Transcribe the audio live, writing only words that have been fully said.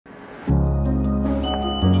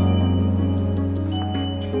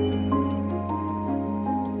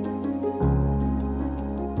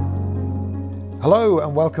Hello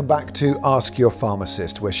and welcome back to Ask Your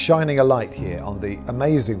Pharmacist. We're shining a light here on the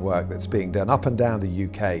amazing work that's being done up and down the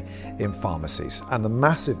UK in pharmacies and the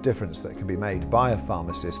massive difference that can be made by a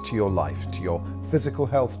pharmacist to your life, to your physical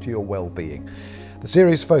health, to your well-being. The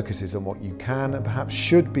series focuses on what you can and perhaps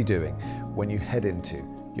should be doing when you head into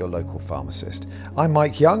your local pharmacist. I'm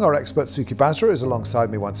Mike Young. Our expert Sukhi Basra is alongside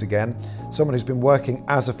me once again, someone who's been working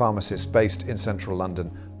as a pharmacist based in central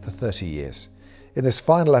London for 30 years. In this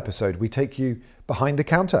final episode, we take you behind the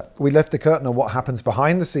counter. We lift the curtain on what happens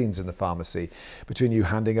behind the scenes in the pharmacy between you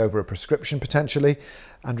handing over a prescription potentially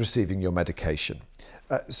and receiving your medication.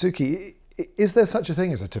 Sukhi, is there such a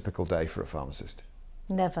thing as a typical day for a pharmacist?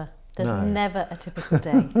 Never. There's never a typical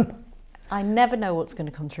day. I never know what's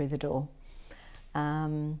going to come through the door.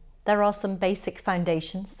 There are some basic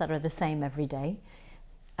foundations that are the same every day,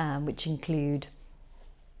 which include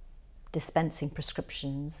dispensing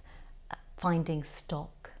prescriptions, finding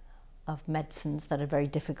stock of medicines that are very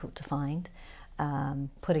difficult to find,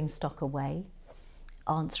 putting stock away,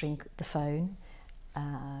 answering the phone,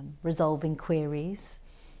 resolving queries.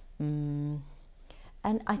 And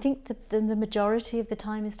I think the majority of the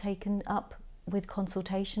time is taken up with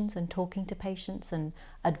consultations and talking to patients and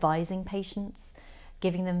advising patients,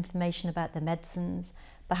 giving them information about the medicines,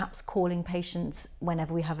 perhaps calling patients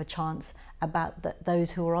whenever we have a chance about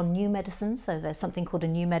those who are on new medicines. So there's something called a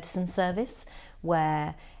new medicine service,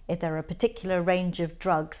 where if there are a particular range of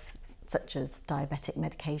drugs, such as diabetic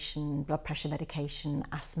medication, blood pressure medication,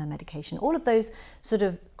 asthma medication, all of those sort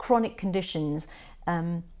of chronic conditions,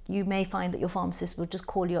 you may find that your pharmacist will just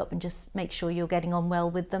call you up and just make sure you're getting on well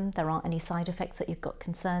with them. There aren't any side effects that you've got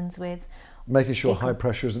concerns with. Making sure high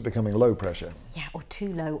pressure isn't becoming low pressure. Yeah, or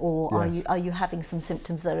too low, or yes. Are you having some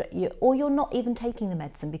symptoms that or you're not even taking the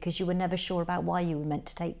medicine because you were never sure about why you were meant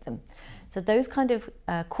to take them. So those kind of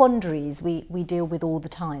quandaries we deal with all the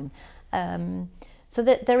time. So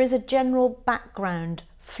that there is a general background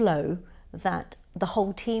flow that the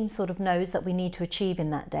whole team sort of knows that we need to achieve in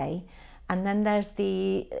that day. And then there's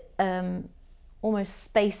the almost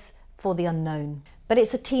space for the unknown. But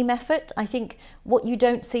it's a team effort. I think what you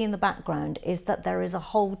don't see in the background is that there is a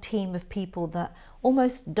whole team of people that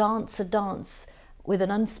almost dance a dance with an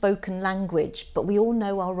unspoken language, but we all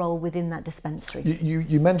know our role within that dispensary.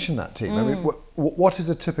 You mentioned that team. I mean, what is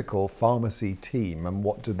a typical pharmacy team and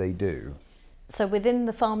what do they do? So within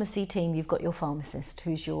the pharmacy team, you've got your pharmacist,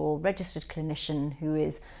 who's your registered clinician, who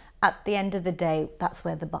is, at the end of the day, that's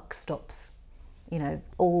where the buck stops. You know,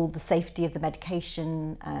 all the safety of the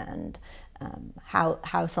medication and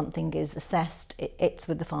how something is assessed, it's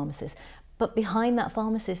with the pharmacist. But behind that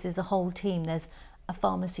pharmacist is a whole team. There's a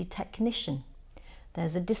pharmacy technician,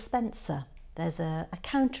 there's a dispenser, there's a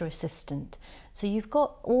counter assistant. So you've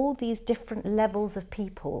got all these different levels of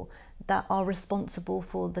people that are responsible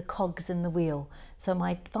for the cogs in the wheel. So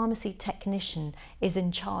my pharmacy technician is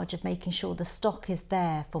in charge of making sure the stock is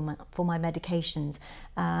there for my medications,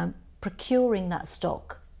 procuring that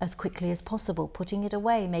stock as quickly as possible, putting it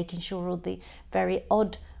away, making sure all the very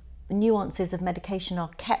odd nuances of medication are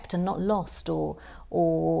kept and not lost,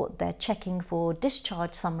 or they're checking for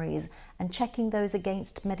discharge summaries and checking those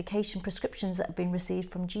against medication prescriptions that have been received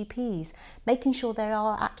from GPs, making sure they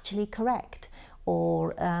are actually correct,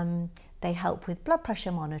 or they help with blood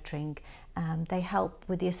pressure monitoring, they help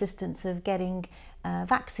with the assistance of getting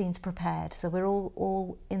vaccines prepared. So we're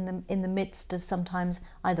all in the midst of sometimes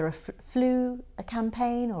either a flu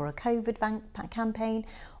campaign or a COVID campaign.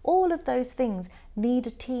 All of those things need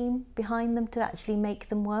a team behind them to actually make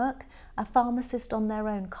them work. A pharmacist on their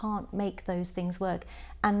own can't make those things work.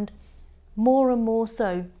 And more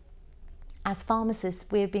so, as pharmacists,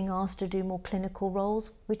 we're being asked to do more clinical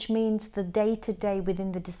roles, which means the day-to-day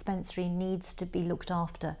within the dispensary needs to be looked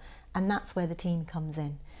after. And that's where the team comes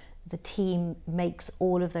in. The team makes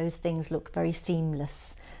all of those things look very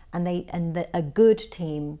seamless, and a good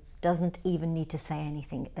team doesn't even need to say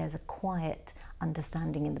anything. There's a quiet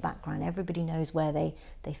understanding in the background. Everybody knows where they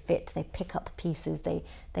fit. They pick up pieces, they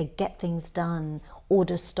get things done,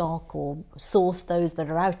 order stock or source those that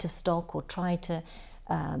are out of stock, or try to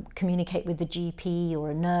communicate with the GP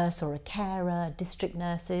or a nurse or a carer, district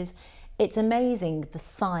nurses. It's amazing the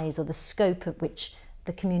size or the scope at which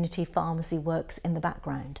the community pharmacy works in the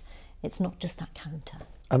background. It's not just that counter.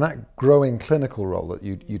 And that growing clinical role that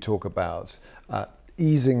you talk about,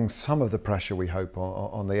 easing some of the pressure, we hope,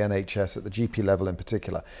 on the NHS at the GP level in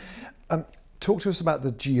particular. Talk to us about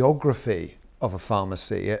the geography of a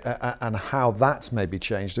pharmacy and how that's maybe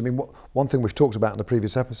changed. I mean, one thing we've talked about in the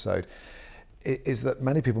previous episode is that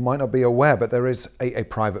many people might not be aware, but there is a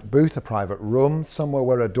private booth, a private room, somewhere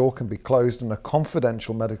where a door can be closed and a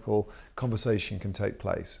confidential medical conversation can take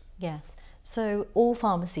place. Yes. So all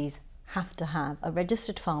pharmacies have to have, a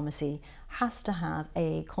registered pharmacy has to have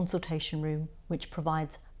a consultation room which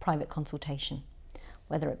provides private consultation.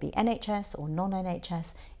 Whether it be NHS or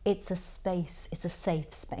non-NHS, it's a space, it's a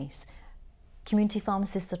safe space. Community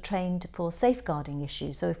pharmacists are trained for safeguarding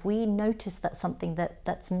issues. So if we notice that something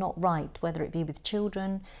that's not right, whether it be with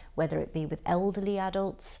children, whether it be with elderly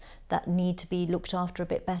adults that need to be looked after a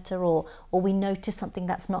bit better, or we notice something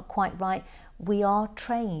that's not quite right, we are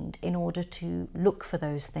trained in order to look for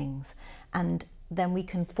those things, and then we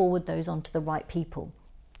can forward those on to the right people.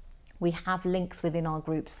 We have links within our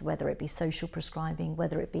groups, whether it be social prescribing,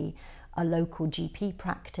 whether it be a local GP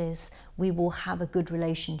practice. We will have a good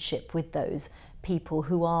relationship with those people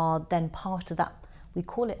who are then part of that. We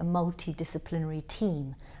call it a multidisciplinary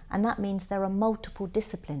team, and that means there are multiple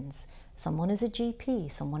disciplines. Someone is a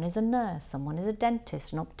GP, someone is a nurse, someone is a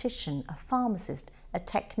dentist, an optician, a pharmacist, a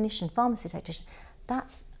technician, pharmacy technician.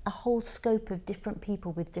 That's a whole scope of different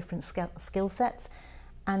people with different skill sets,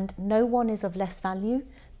 and no one is of less value.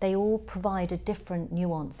 They all provide a different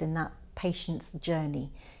nuance in that patient's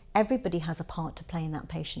journey. Everybody has a part to play in that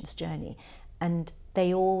patient's journey, and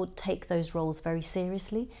they all take those roles very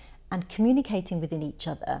seriously, and communicating within each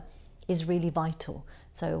other is really vital.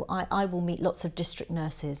 So I will meet lots of district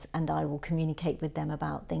nurses, and I will communicate with them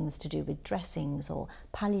about things to do with dressings or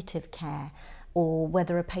palliative care, or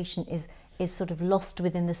whether a patient is sort of lost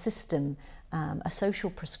within the system, a social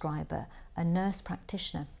prescriber, a nurse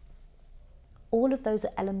practitioner. All of those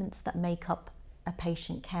are elements that make up a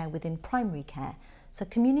patient care within primary care. So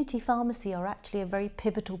community pharmacy are actually a very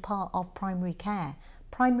pivotal part of primary care.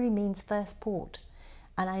 Primary means first port.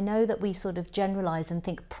 And I know that we sort of generalise and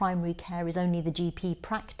think primary care is only the GP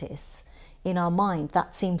practice in our mind.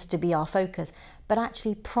 That seems to be our focus. But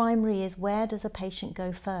actually primary is, where does a patient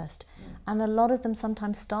go first? And a lot of them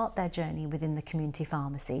sometimes start their journey within the community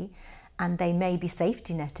pharmacy, and they may be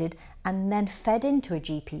safety netted and then fed into a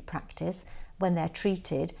GP practice when they're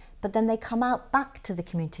treated, but then they come out back to the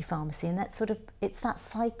community pharmacy, and that's sort of, it's that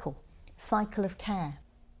cycle of care.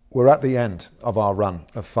 We're at the end of our run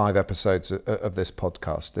of 5 episodes of this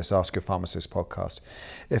podcast, this Ask Your Pharmacist podcast.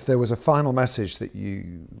 If there was a final message that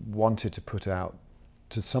you wanted to put out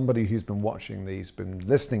to somebody who's been watching these, been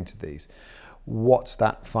listening to these, what's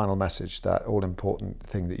that final message, that all-important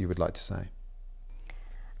thing that you would like to say?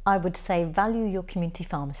 I would say value your community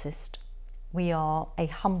pharmacist. We are a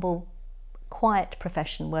humble, quiet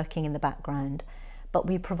profession working in the background, but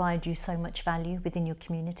we provide you so much value within your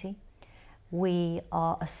community. We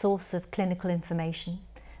are a source of clinical information.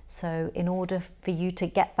 So in order for you to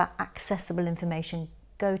get that accessible information,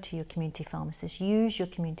 go to your community pharmacist, use your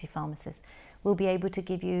community pharmacist. We'll be able to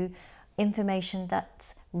give you information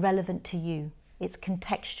that's relevant to you. It's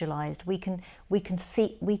contextualized. We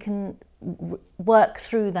can work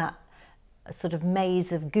through that sort of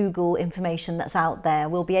maze of Google information that's out there.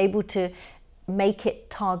 We'll be able to make it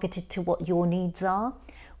targeted to what your needs are.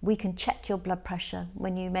 We can check your blood pressure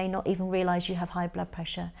when you may not even realise you have high blood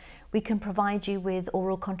pressure. We can provide you with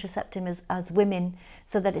oral contraceptive as women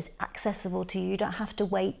so that it's accessible to you. You don't have to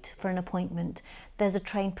wait for an appointment. There's a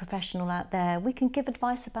trained professional out there. We can give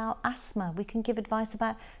advice about asthma. We can give advice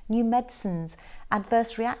about new medicines,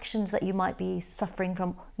 adverse reactions that you might be suffering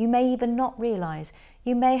from. You may even not realise.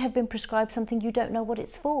 You may have been prescribed something you don't know what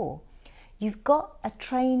it's for. You've got a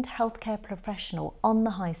trained healthcare professional on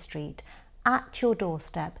the high street at your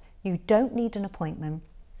doorstep. You don't need an appointment.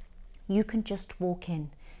 You can just walk in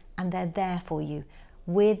and they're there for you.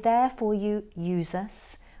 We're there for you. Use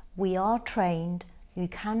us. We are trained. You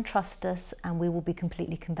can trust us, and we will be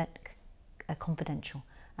completely confidential.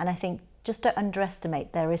 And I think just don't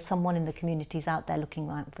underestimate, there is someone in the communities out there looking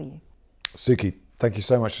out for you. Sukhi, thank you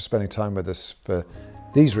so much for spending time with us for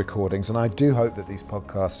these recordings, and I do hope that these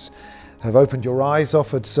podcasts have opened your eyes,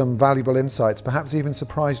 offered some valuable insights, perhaps even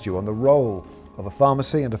surprised you on the role of a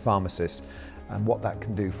pharmacy and a pharmacist and what that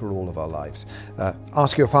can do for all of our lives.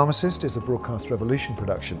 Ask Your Pharmacist is a Broadcast Revolution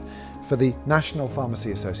production for the National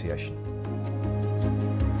Pharmacy Association.